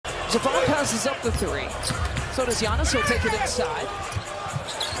Javon passes up the three. So does Giannis. He'll take it inside.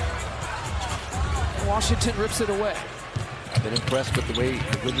 Washington rips it away. I've been impressed with the way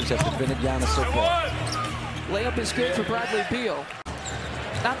the Wizards have defended Giannis so far. Layup is good for Bradley Beal.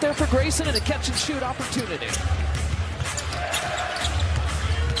 Not there for Grayson, and a catch-and-shoot opportunity.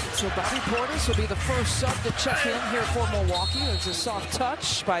 So Bobby Portis will be the first sub to check in here for Milwaukee. There's a soft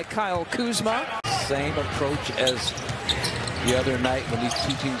touch by Kyle Kuzma. Same approach as the other night when these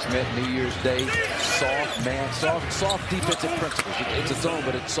two teams met New Year's Day. Soft defensive principles. It's a zone,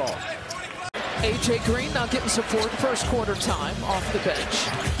 but it's soft. A.J. Green now getting some first quarter time off the bench.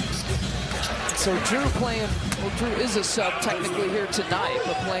 So Drew playing, well, Drew is a sub technically here tonight,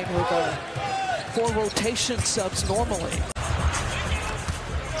 but playing with 4 rotation subs normally.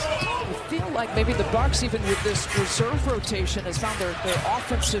 I feel like maybe the Bucks, even with this reserve rotation, has found their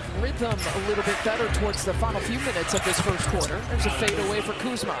offensive rhythm a little bit better towards the final few minutes of this first quarter. There's a fade away for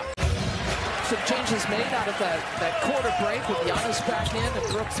Kuzma. Some changes made out of that quarter break with Giannis back in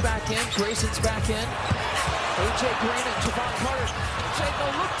and Brooks back in, Grayson's back in. A.J. Green and Javon Carter. Jago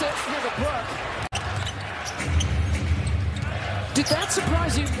looked at here to Brook. Did that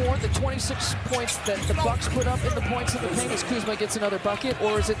surprise you more, the 26 points that the Bucks put up in the points in the paint as Kuzma gets another bucket,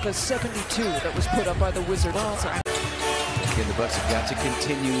 or is it the 72 that was put up by the Wizards? Again, the Bucks have got to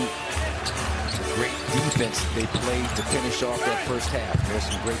continue the great defense they played to finish off that first half. There's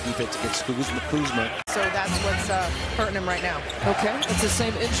some great defense against Kuzma. So that's what's hurting him right now. Okay, it's the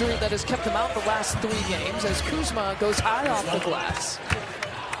same injury that has kept him out the last 3 games as Kuzma goes high off the glass.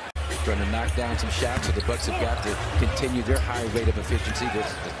 Trying to knock down some shots, so the Bucks have got to continue their high rate of efficiency.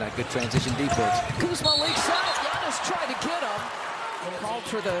 That's not good transition defense. Kuzma leaks out. Giannis tried to get him. Called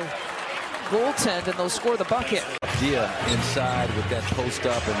for the goaltend, and they'll score the bucket. Dia inside with that post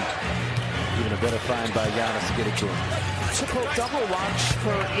up, and even a better find by Giannis to get it to him. Triple double watch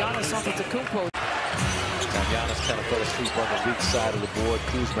for Giannis Antetokounmpo. Now Giannis kind of fell asleep on the weak side of the board.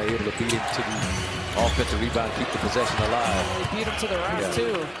 Kuzma able to beat him to the offensive rebound, keep the possession alive. He beat him to the rack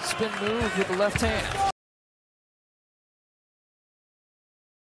too. Spin move with the left hand.